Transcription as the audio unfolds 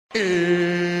It's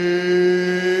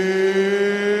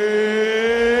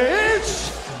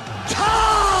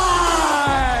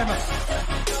time!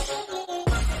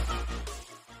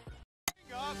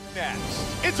 Up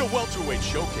next, it's a welterweight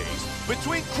showcase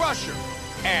between Crusher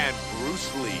and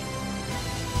Bruce Lee.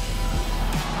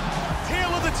 Tail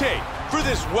of the tape for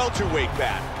this welterweight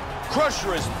battle.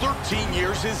 Crusher is 13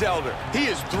 years his elder. He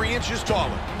is 3 inches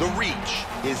taller. The reach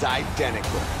is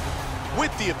identical.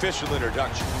 With the official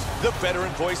introductions, the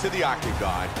veteran voice of the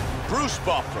Octagon, Bruce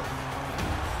Buffer.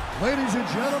 Ladies and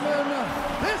gentlemen,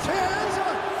 this is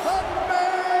the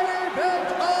main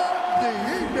event of the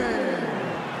evening.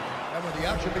 And when the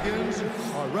action begins,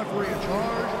 our referee in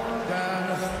charge, Dan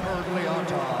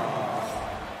Bergliata.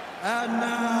 And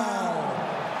now,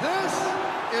 this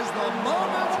is the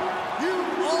moment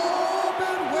you've all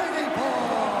been waiting for.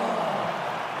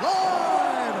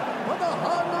 Live from the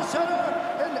Honda Center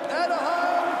in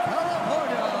Anaheim,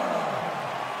 California.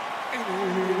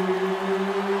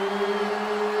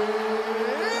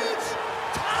 It's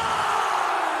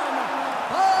time!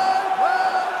 5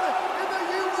 rounds in the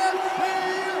UFC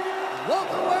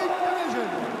welterweight division.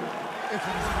 It's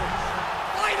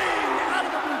fighting out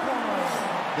of the blue corner.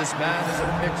 This man is a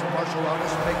mixed martial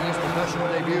artist making his professional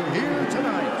debut here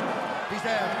tonight. He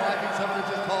stands 5 feet 7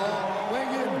 inches tall,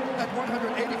 weighing in at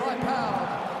 185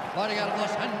 pounds. Fighting out of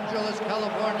Los Angeles,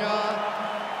 California,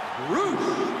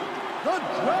 Bruce the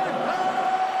Dragon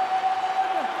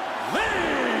Lee!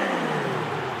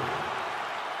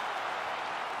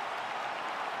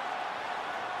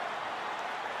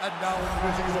 And now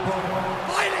introducing his opponent,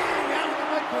 fighting out of the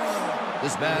right corner.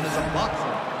 This man is a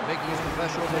boxer, making his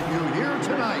professional debut here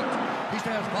tonight. He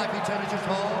stands 5 feet 10 inches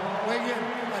tall, weighing in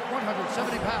at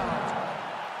 170 pounds.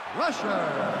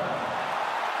 Rusher.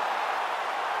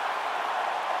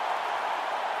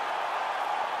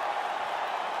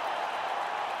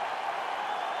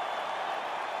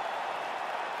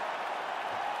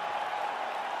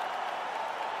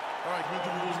 All right, committed to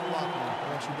the rules of the locker room. I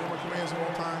want you to obey my commands at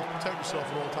all times, protect yourself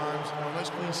at all times. I want a nice,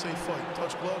 clean, safe fight.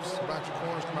 Touch gloves, back your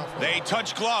corners, come out for They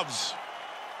touch gloves.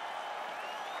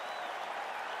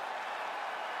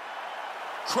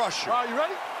 Crusher. All right, you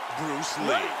ready? Bruce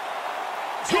Lee.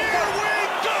 Here we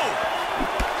go!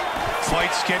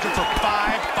 Fight scheduled for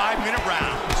 5 5-minute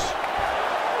rounds.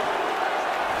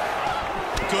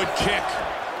 Good kick.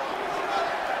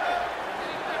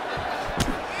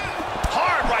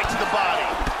 Hard right to the body.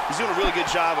 He's doing a really good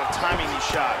job of timing these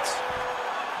shots.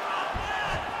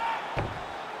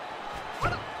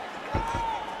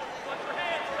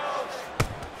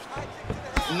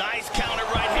 Nice counter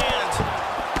right hand.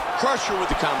 Crusher with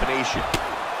the combination.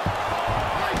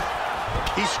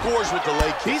 He scores with the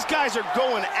leg kick. These guys are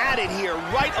going at it here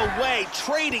right away,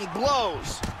 trading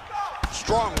blows.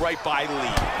 Strong right by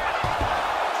Lee.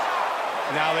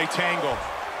 Now they tangle.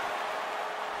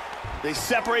 They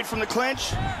separate from the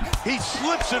clinch. He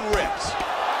slips and rips.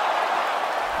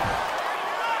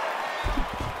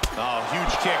 Oh,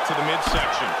 huge kick to the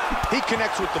midsection. He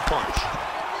connects with the punch.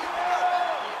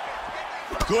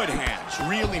 Good hands,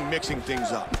 really mixing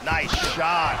things up. Nice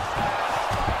shot.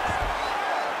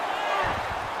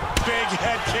 Big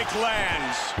head kick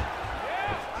lands.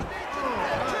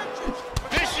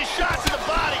 Vicious shot to the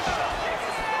body.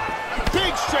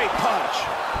 Big straight punch.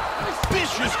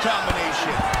 Vicious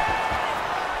combination.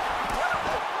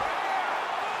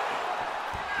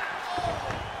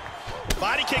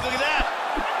 Body kick, look at that.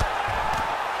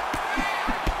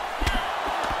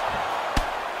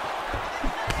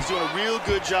 He's doing a real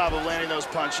good job of landing those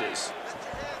punches.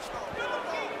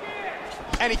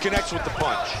 And he connects with the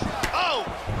punch. Oh!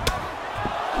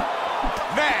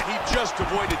 Man, he just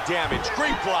avoided damage.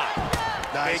 Great block.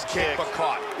 Nice Big kick, but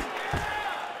caught.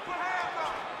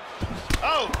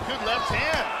 Oh, good left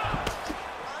hand.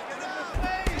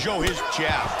 Joe, his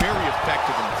jab, very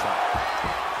effective in the fight.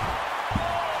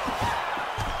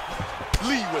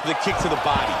 Lee with the kick to the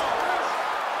body.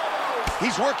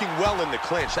 He's working well in the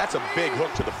clinch. That's a big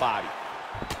hook to the body.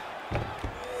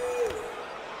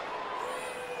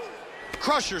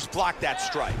 Crusher's blocked that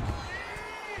strike.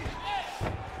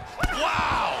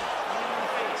 Wow!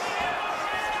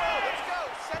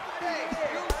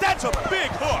 That's a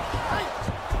big hook.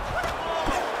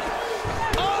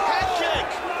 Head kick.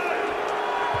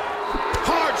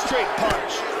 Hard straight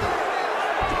punch.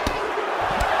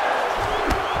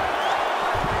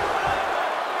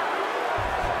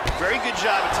 Very good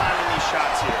job of timing these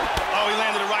shots here. Oh, he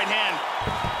landed a right hand.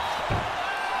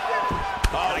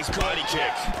 Oh, Nice body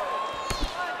kick.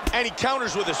 And he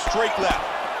counters with a straight left.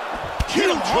 Hit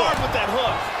him hard with that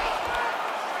hook.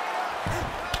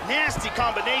 Nasty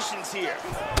combinations here.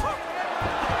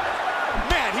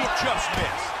 Man, he just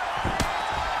missed.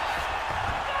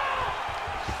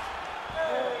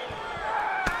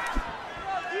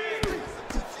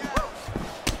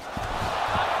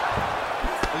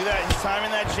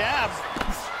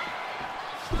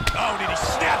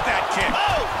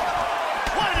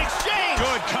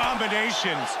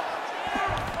 combinations.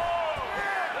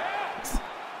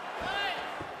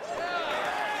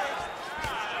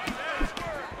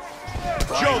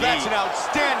 Joe, that's an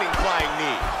outstanding flying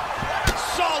knee.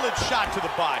 Solid shot to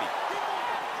the body.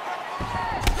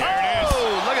 There it is.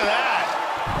 Oh, look at that.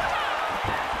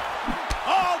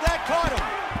 Oh, that caught him.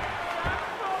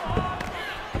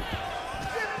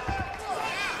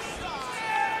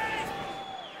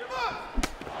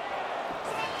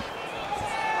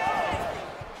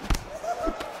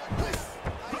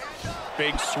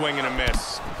 Big swing and a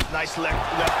miss. Nice left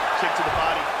kick to the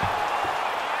body.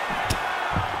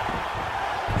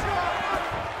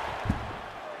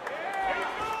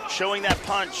 Showing that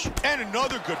punch. And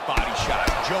another good body shot.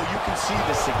 Joe, you can see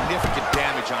the significant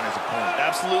damage on his opponent.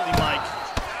 Absolutely, Mike.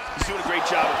 He's doing a great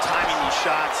job of timing these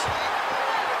shots.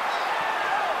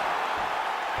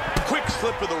 Quick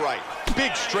slip of the right.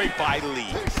 Big straight by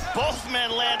lead. Both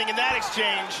men landing in that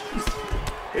exchange.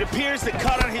 It appears the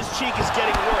cut on his cheek is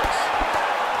getting worse.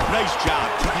 Nice job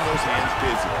keeping those hands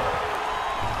busy.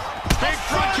 Big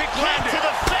front kick landed. To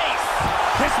the face.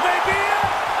 This may be it.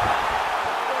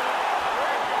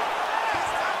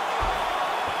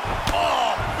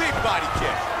 Oh, big body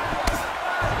kick.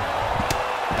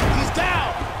 He's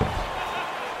down.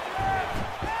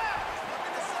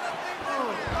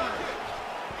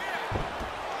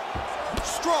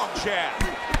 Strong jab.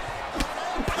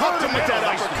 Hooked him with that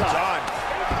uppercut.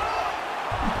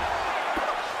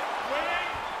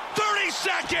 30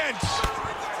 seconds.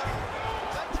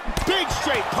 Big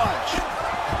straight punch.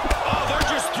 Oh, they're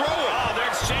just throwing. Oh, they're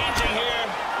exchanging here.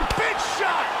 Big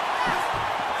shot.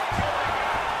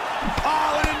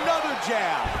 Oh, and another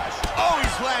jab. Oh,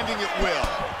 he's landing at will.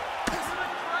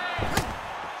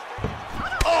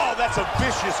 Oh, that's a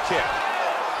vicious kick.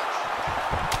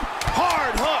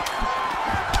 Hard hook.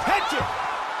 Head kick.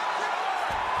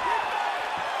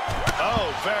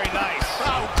 Oh, very nice.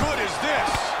 How good is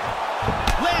this?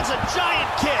 Lands a giant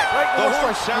kick. The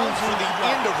horn sounds for the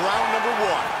end of round number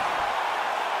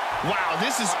 1. Wow,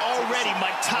 this is already my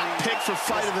top pick for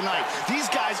fight of the night. These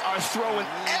guys are throwing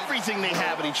everything they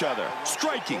have at each other.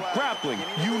 Striking, grappling,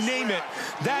 you name it.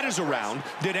 That is a round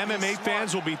that MMA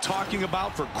fans will be talking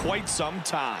about for quite some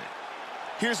time.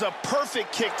 Here's a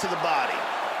perfect kick to the body.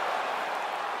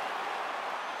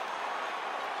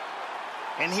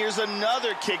 And here's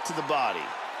another kick to the body.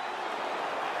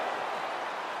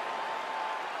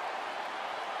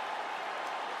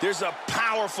 There's a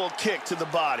powerful kick to the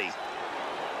body.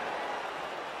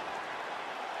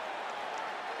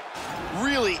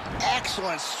 Really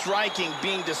excellent striking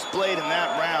being displayed in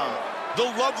that round. The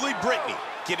lovely Brittany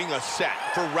getting a set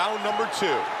for round number 2.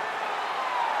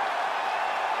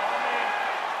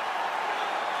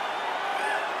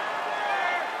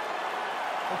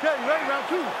 Okay, you ready? Round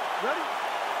 2. Ready?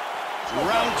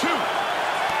 Round 2.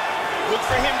 Look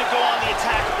for him to go on the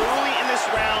attack early in this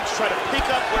round to try to pick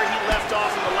up where he left off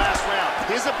in the last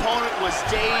round. His opponent was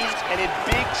dazed and in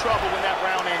big trouble when that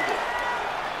round ended.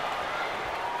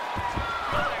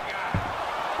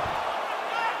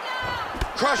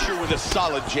 Crusher with a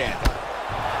solid jab.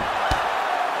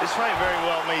 This fight very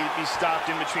well may be stopped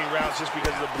in between rounds just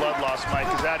because of the blood loss,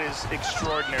 Mike, because that is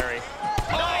extraordinary.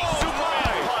 Nice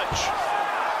Superman punch.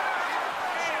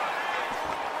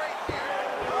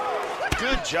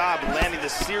 Good job landing the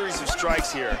series of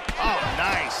strikes here. Oh,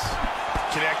 nice.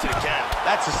 Connected again.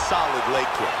 That's a solid leg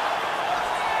kick.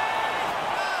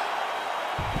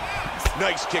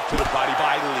 Nice kick to the body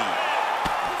by Lee.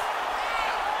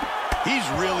 He's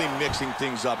really mixing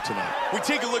things up tonight. We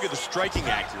take a look at the striking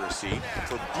accuracy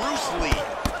for Bruce Lee,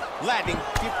 landing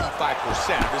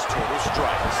 55% of his total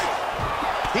strikes.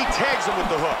 He tags him with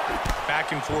the hook.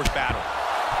 Back and forth battle.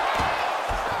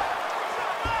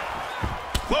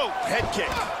 Whoa, head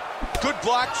kick. Good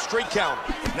block, straight counter.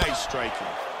 Nice striking.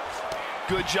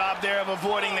 Good job there of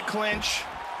avoiding the clinch.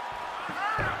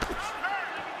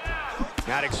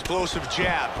 That explosive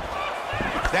jab.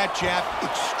 That jab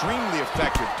extremely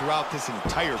effective throughout this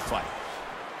entire fight.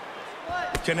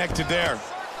 Connected there.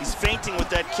 He's feinting with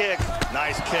that kick.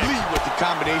 Nice kick. Lee with the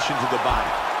combination to the body.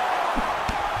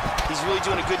 He's really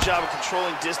doing a good job of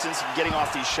controlling distance and getting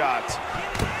off these shots.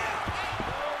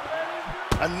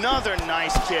 Another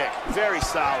nice kick. Very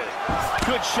solid.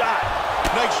 Good shot.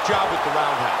 Nice job with the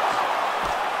roundhouse.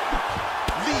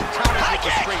 Lee counters with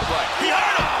the straight right. He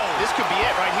hurt him. This could be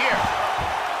it right here.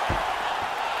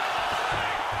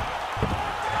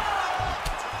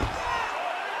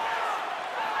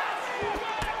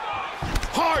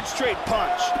 Hard straight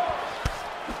punch.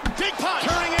 Big punch.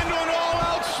 Turning into an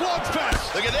all-out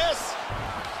slugfest. Look at this.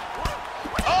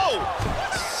 Oh,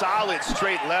 solid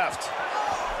straight left.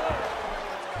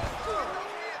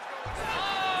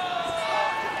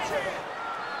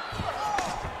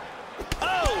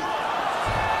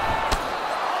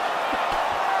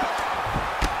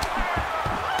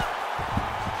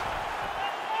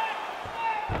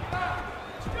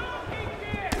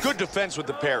 Good defense with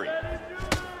the parry.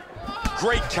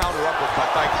 Great counter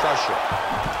uppercut by Crusher.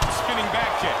 Spinning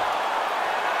back kick.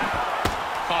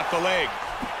 Caught the leg.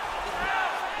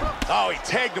 Oh, he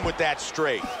tagged him with that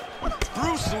straight.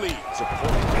 Bruce Lee's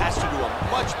opponent has to do a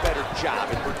much better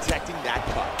job in protecting that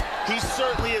cut. He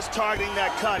certainly is targeting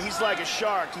that cut. He's like a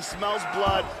shark. He smells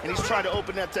blood, and he's trying to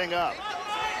open that thing up.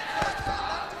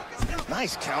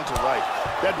 Nice counter right.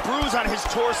 That bruise on his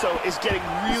torso is getting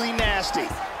really nasty.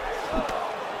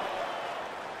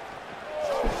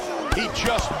 He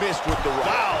just missed with the right.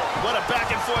 Wow, what a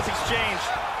back and forth exchange.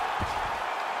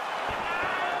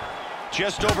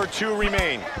 Just over 2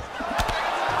 remain.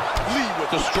 Lee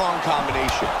with a strong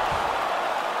combination.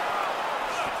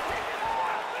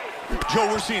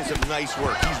 Joe, we're seeing some nice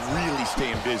work. He's really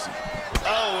staying busy.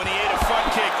 Oh, and he ate a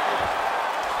front kick.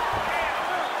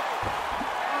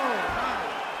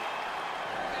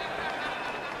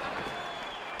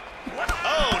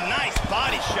 Oh, nice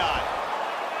body shot.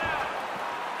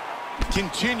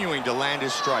 Continuing to land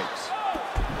his strikes.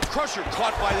 Crusher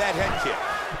caught by that head kick.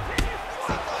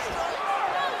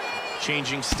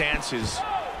 Changing stances.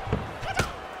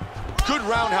 Good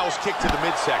roundhouse kick to the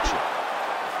midsection.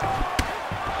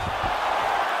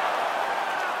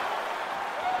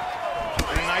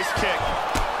 And a nice kick.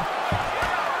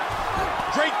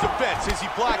 Great defense as he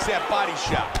blocks that body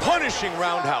shot. Punishing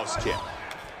roundhouse kick.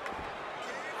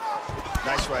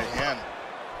 Nice right hand.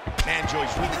 Man, Joe,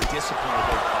 he's really disciplined with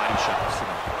those body shots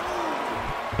tonight.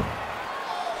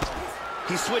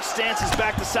 He switched stances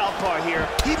back to southpaw here.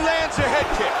 He lands a head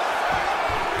kick.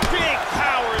 Big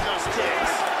power in those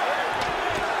kicks.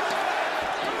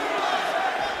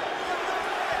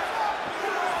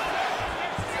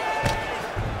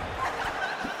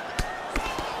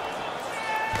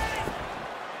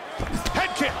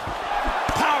 Head kick.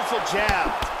 Powerful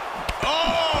jab.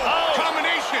 Oh,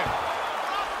 combination.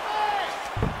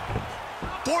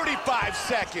 45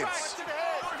 seconds.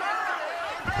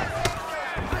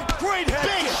 Great head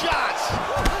Big kick. shots.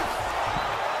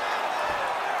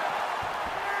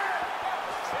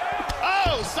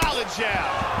 Oh, solid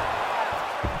jab.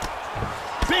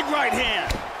 Big right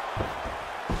hand.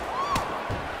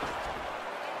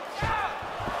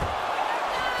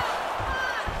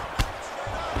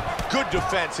 Good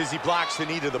defense as he blocks the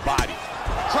knee to the body.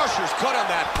 Crusher's cut on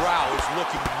that brow is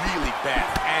looking really bad,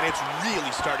 and it's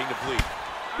really starting to bleed.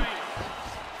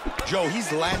 Joe,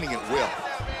 he's landing at will.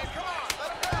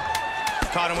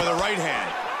 Caught him with a right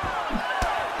hand.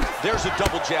 There's a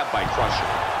double jab by Crusher.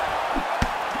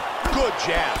 Good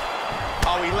jab.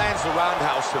 Oh, he lands the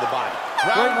roundhouse to the body.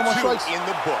 Round 2 in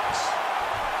the books.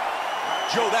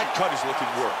 Joe, that cut is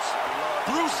looking worse.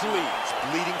 Bruce Lee's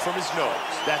bleeding from his nose.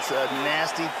 That's a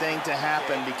nasty thing to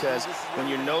happen because when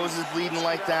your nose is bleeding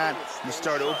like that, you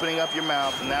start opening up your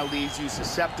mouth, and that leaves you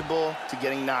susceptible to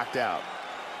getting knocked out.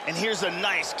 And here's a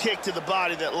nice kick to the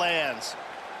body that lands.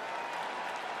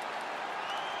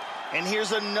 And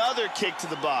here's another kick to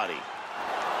the body.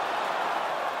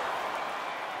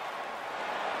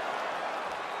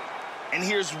 And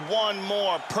here's one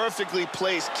more perfectly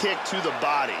placed kick to the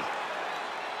body.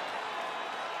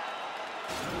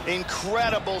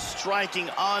 Incredible striking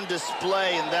on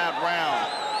display in that round.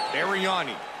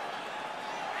 Ariani.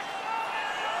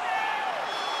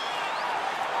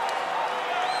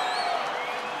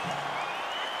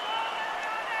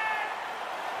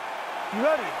 You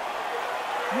ready?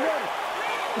 You ready?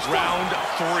 Round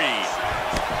 3.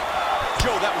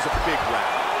 Joe, that was a big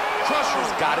round.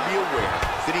 Crusher's got to be aware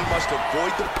that he must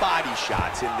avoid the body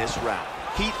shots in this round.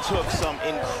 He took some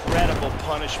incredible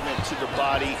punishment to the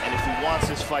body, and if he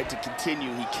wants this fight to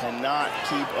continue, he cannot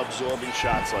keep absorbing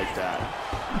shots like that.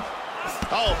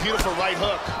 Oh, beautiful right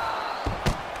hook.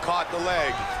 Caught the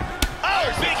leg. Oh,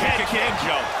 big head kick.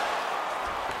 Joe.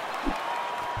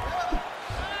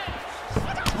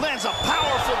 Lands a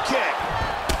powerful kick.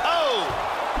 Oh!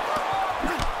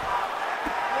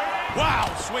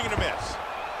 Wow, swing and a miss.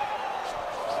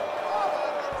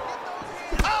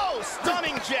 Oh,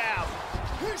 stunning jab.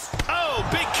 Oh,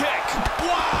 big kick.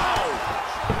 Wow!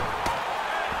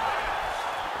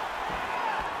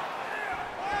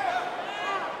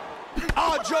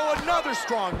 Oh, Joe, another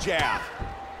strong jab.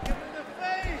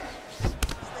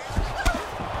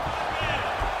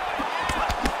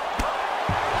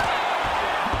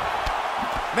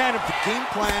 Man, if the game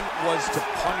plan was to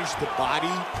punish the body,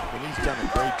 then he's done a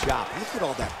great job. Look at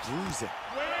all that bruising.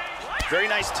 Very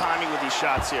nice timing with these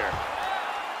shots here.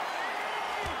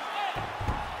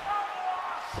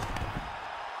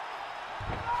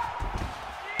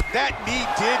 That knee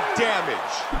did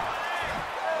damage.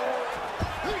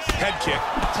 Head kick.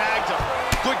 Tagged him.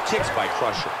 Good kicks by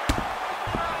Crusher.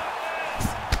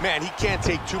 Man, he can't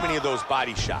take too many of those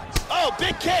body shots. Oh,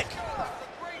 big kick.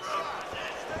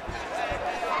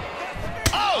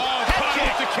 Oh, head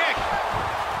kick. The kick.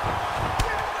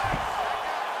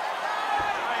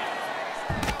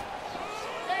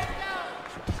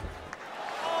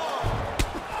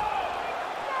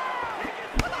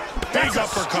 Big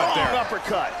uppercut there.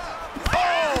 Uppercut.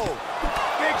 Oh,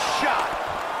 big shot.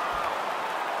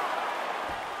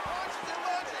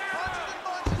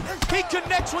 He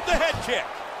connects with the head kick.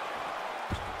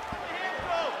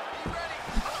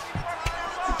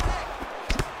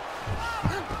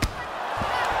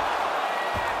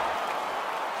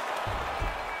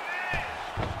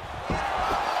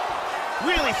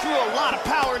 Really threw a lot of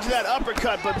power into that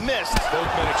uppercut, but missed. Both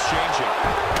men exchanging.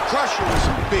 Crusher with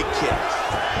some big kicks.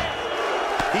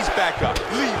 He's back up.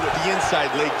 Lee with the inside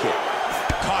leg kick.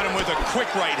 Caught him with a quick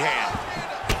right hand.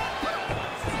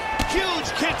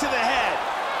 Huge kick to the head.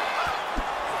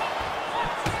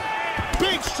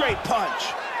 Big straight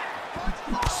punch.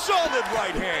 Solid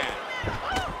right hand.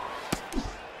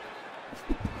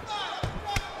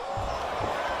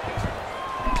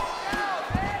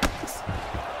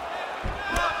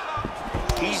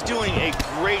 He's doing a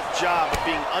great job of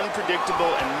being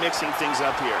unpredictable and mixing things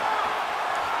up here.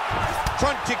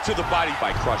 Front kick to the body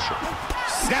by Crusher.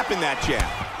 Snapping that jab.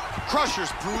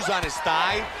 Crusher's bruise on his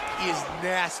thigh is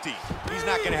nasty. He's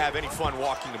not going to have any fun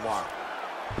walking tomorrow.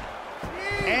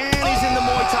 And he's in the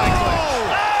Muay Thai clinch.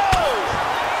 Oh!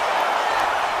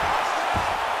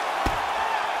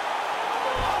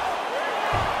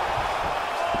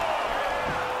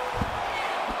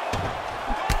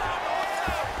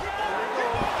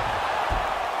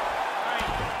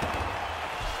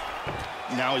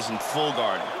 Now he's in full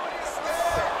guard.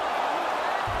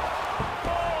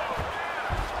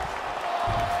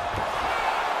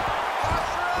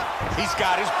 He's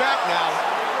got his back now.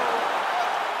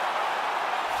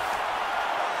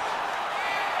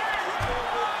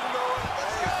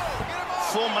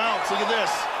 Full mount, look at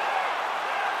this.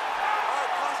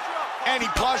 And he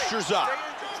postures up.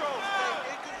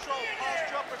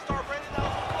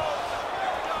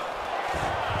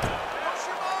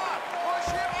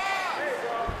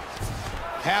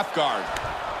 Half guard.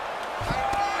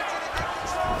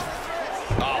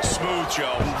 Oh, smooth,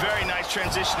 Joe. Very nice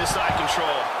transition to side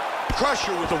control.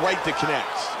 Crusher with the right that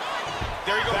connects.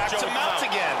 There he goes, back to mount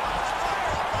again.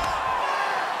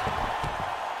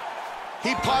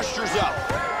 He postures up.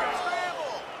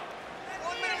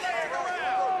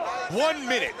 1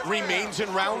 minute remains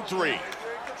in round 3.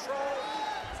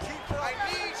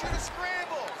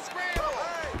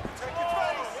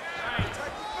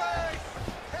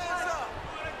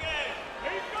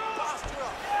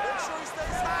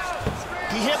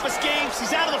 He hip escapes,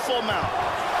 he's out of the full mount.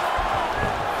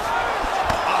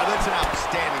 Oh, that's an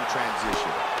outstanding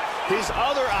transition. His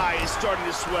other eye is starting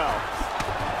to swell.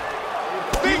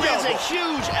 He lands a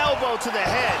huge elbow to the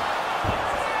head.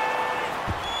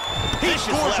 He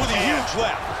scores with a huge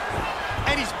left.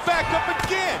 And he's back up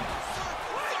again.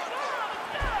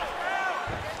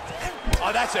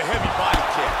 Oh, that's a heavy body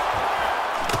kick.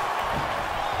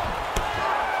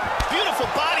 Beautiful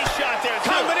body shot there,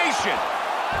 too. Combination.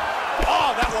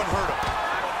 Oh, that one hurt him.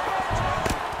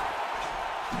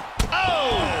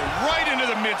 Oh, right into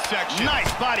the midsection.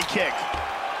 Nice body kick.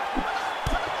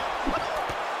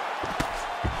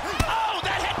 Oh,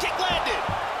 that head kick landed.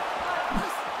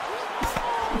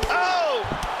 Oh!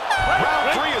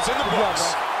 Round 3 is in the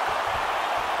books.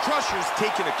 Crusher's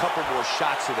taken a couple more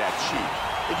shots of that cheek,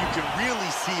 and you can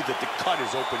really see that the cut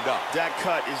is opened up. That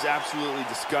cut is absolutely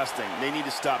disgusting. They need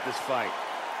to stop this fight.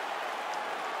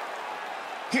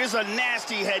 Here's a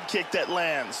nasty head kick that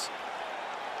lands.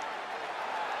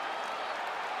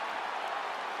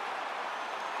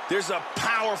 There's a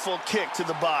powerful kick to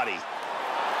the body.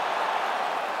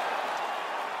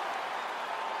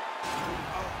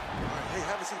 Hey,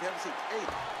 have a seat, have a seat. Hey,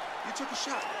 you took a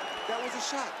shot. That was a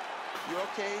shot. You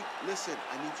okay? Listen,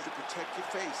 I need you to protect your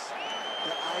face.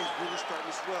 The eye's really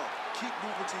starting to swell. Keep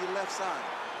moving to your left side.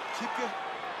 Keep your...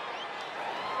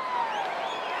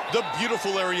 The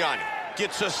beautiful Ariani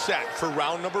gets us set for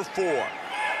round number 4. You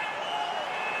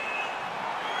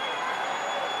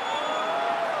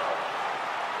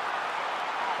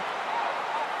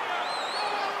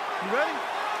ready?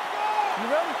 You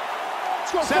ready?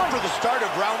 Let's go. Set for the start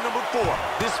of round number 4.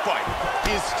 This fight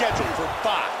is scheduled for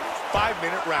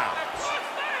 5-minute rounds.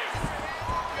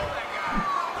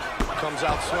 Comes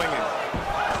out swinging.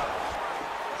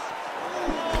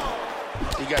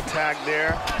 He got tagged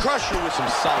there. Crusher with some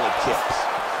solid kicks.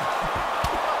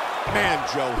 Man,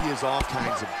 Joe, he is all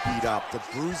kinds of beat up. The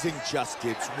bruising just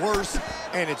gets worse,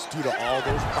 and it's due to all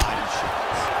those body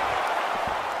shots.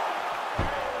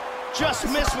 just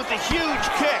missed with a huge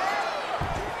kick.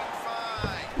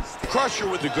 Crusher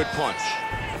with a good punch.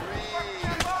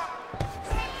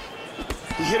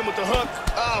 He hit him with the hook.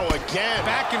 Oh, again.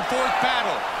 Back and forth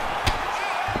battle.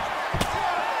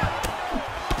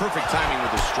 Perfect timing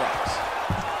with the strikes.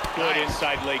 Good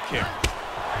inside leg kick.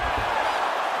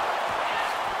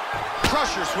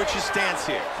 Crusher switches stance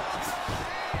here.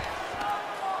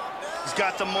 He's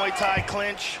got the Muay Thai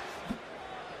clinch.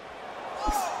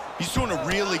 He's doing a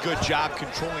really good job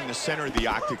controlling the center of the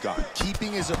octagon,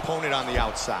 keeping his opponent on the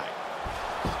outside.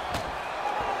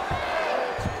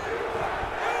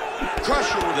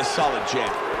 Crusher with a solid jab.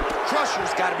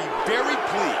 Crusher's got to be very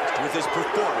pleased with his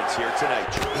performance here tonight.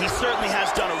 He certainly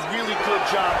has done a really good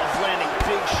job of landing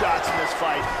big shots in this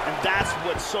fight, and that's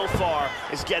what so far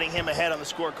is getting him ahead on the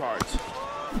scorecards.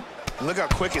 Look how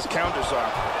quick his counters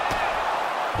are.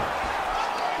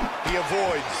 He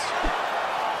avoids.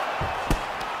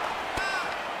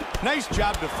 Nice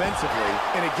job defensively,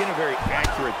 and again, a very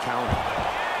accurate counter.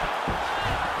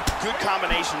 Good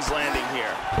combinations landing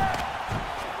here.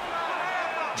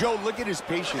 Joe, look at his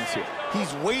patience here.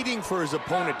 He's waiting for his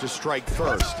opponent to strike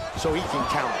first so he can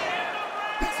counter.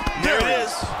 There it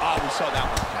is. Oh, we saw that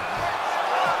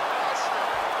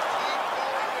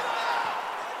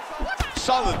one.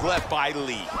 Solid left by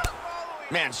Lee.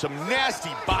 Man, some nasty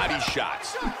body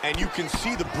shots. And you can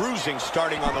see the bruising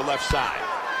starting on the left side.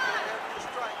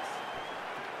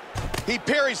 He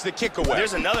parries the kick away.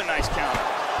 There's another nice counter.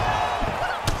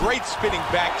 Great spinning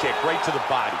back kick right to the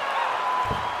body.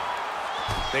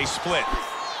 They split.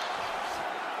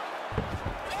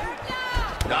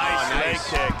 Nice leg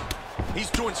kick. He's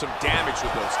doing some damage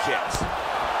with those kicks.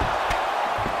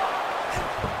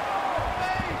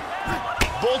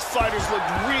 Both fighters look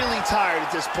really tired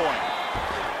at this point.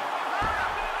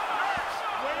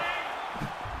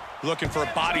 Looking for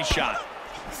a body shot.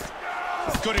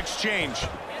 Good exchange.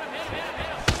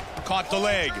 Caught the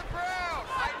leg.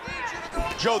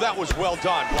 Joe, that was well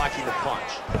done, blocking the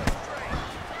punch.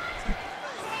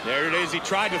 There it is. He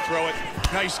tried to throw it.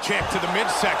 Nice kick to the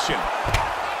midsection.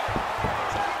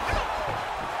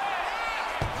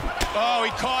 Oh,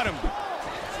 he caught him.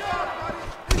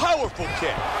 Powerful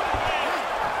kick.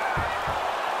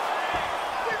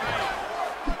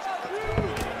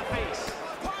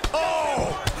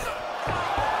 Oh!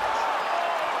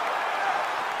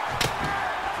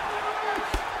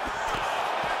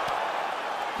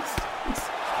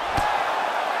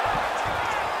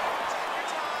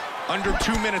 Under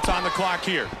 2 minutes on the clock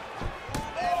here.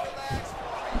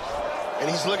 And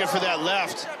he's looking for that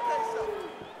left.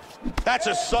 That's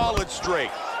a solid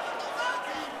straight.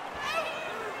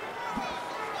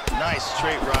 Nice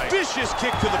straight right. Vicious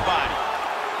kick to the body.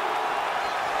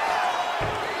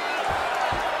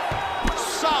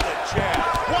 Solid jab.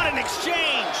 What an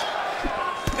exchange.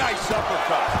 Nice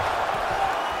uppercut.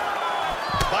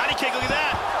 Body kick, look at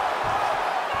that.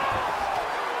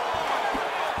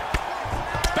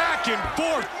 Back and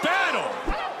forth battle.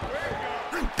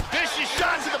 Vicious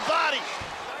shot to the body.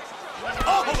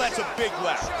 Oh, that's a big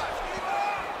left.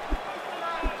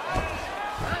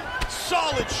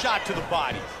 Solid shot to the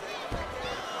body.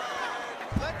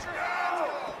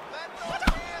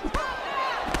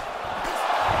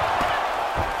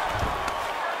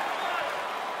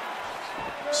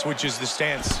 Switches the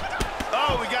stance.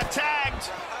 Oh, we got tagged.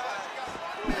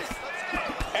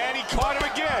 And he caught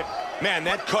him again. Man,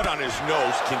 that cut on his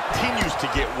nose continues to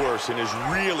get worse and is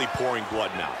really pouring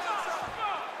blood now.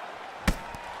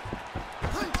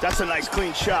 That's a nice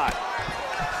clean shot.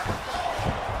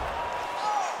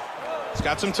 He's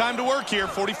got some time to work here,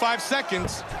 45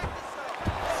 seconds.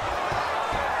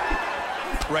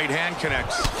 Right hand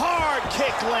connects. Hard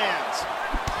kick lands.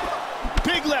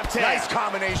 Big left hand. Nice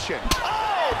combination.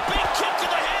 Oh, big kick to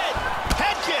the head.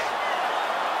 Head kick.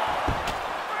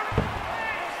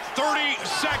 30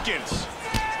 seconds.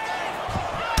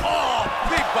 Oh,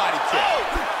 big body kick. Oh,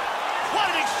 what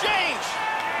an exchange.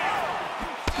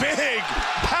 Big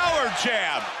power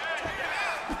jab.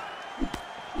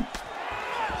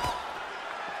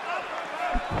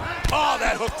 Oh,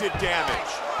 that hook did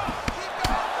damage.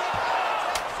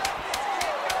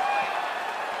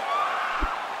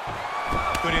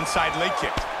 Good inside leg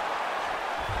kick.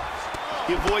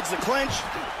 He avoids the clinch.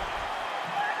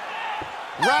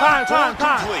 Round four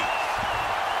complete.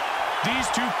 These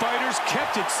two fighters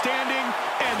kept it standing,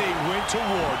 and they went to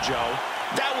war, Joe.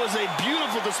 That was a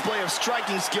beautiful display of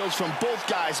striking skills from both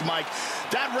guys, Mike.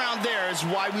 That round there is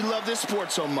why we love this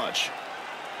sport so much.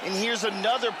 And here's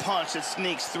another punch that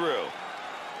sneaks through.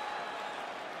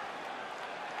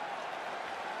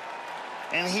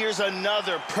 And here's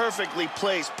another perfectly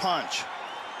placed punch.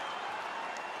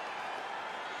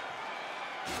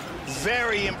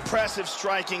 Very impressive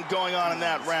striking going on in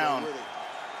that round. I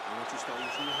want you to start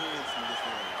using your hands from this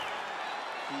round.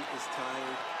 He is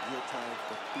tired, you're tired,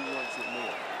 but who wants it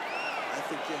more? I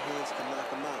think your hands can knock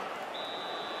him out.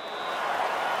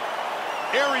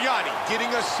 Ariani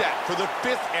getting us set for the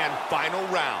 5th and final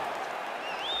round.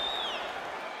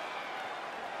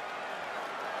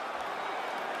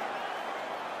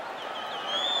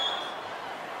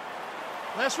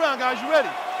 Last round, guys. You ready?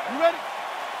 You ready?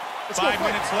 Let's 5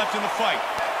 minutes left in the fight.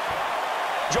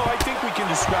 Joe, I think we can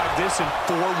describe this in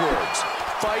 4 words.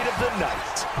 Fight of the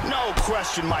night. No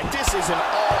question, Mike. This is an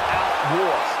all-out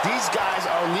war. These guys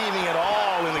are leaving it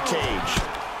all in the cage.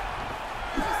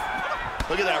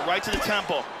 Look at that, right to the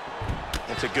temple.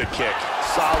 That's a good kick.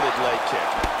 Solid leg kick.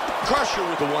 Crusher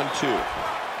with the 1-2.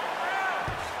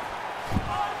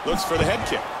 Looks for the head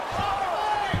kick.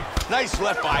 Nice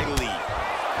left eye lead.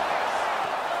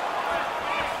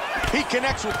 He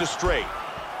connects with the straight.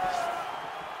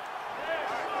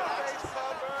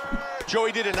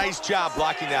 Joey did a nice job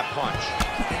blocking that punch.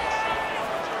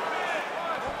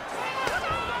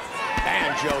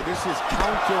 And Joe, this is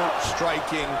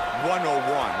counter-striking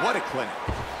 101. What a clinic.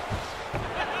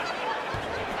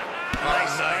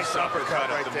 Nice uppercut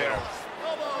right there.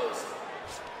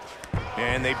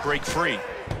 And they break free.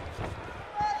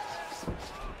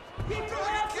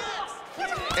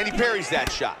 And he parries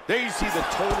that shot. There you see the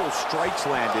total strikes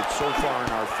landed so far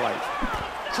in our fight.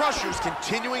 Crusher's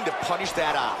continuing to punish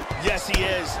that eye. Yes, he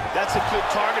is. That's a good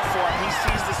target for him. He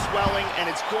sees the swelling, and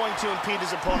it's going to impede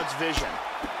his opponent's vision.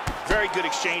 Very good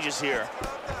exchanges here.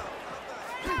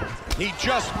 He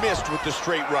just missed with the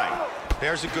straight right.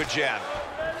 There's a good jab.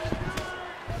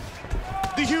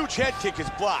 The huge head kick is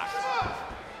blocked.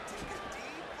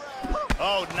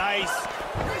 Oh, nice.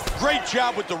 Great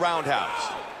job with the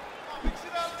roundhouse.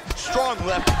 Strong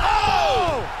left.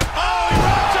 Oh! Oh, he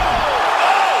rocked him!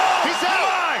 Oh! He's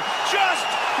out! Just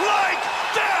like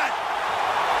that!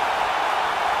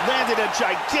 Landed a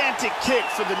gigantic kick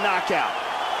for the knockout.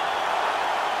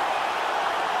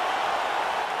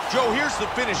 Joe, here's the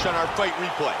finish on our fight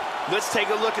replay. Let's take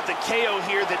a look at the KO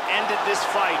here that ended this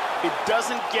fight. It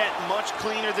doesn't get much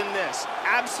cleaner than this.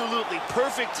 Absolutely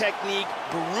perfect technique,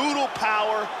 brutal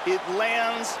power. It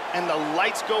lands, and the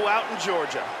lights go out in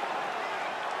Georgia.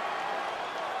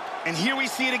 And here we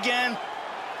see it again.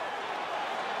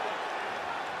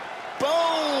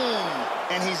 Boom!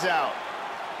 And he's out.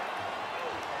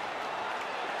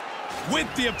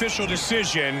 With the official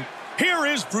decision, here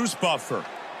is Bruce Buffer.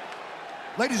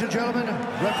 Ladies and gentlemen,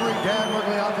 referee Dan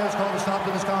Mergliata has called a stop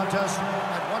to this contest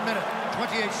at 1 minute,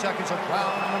 28 seconds of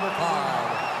round number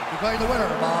 5. Declaring the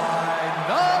winner by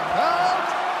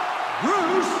knockout,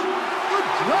 Bruce the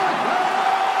Dragon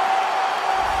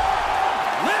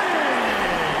Lee!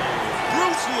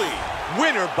 Bruce Lee,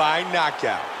 winner by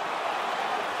knockout.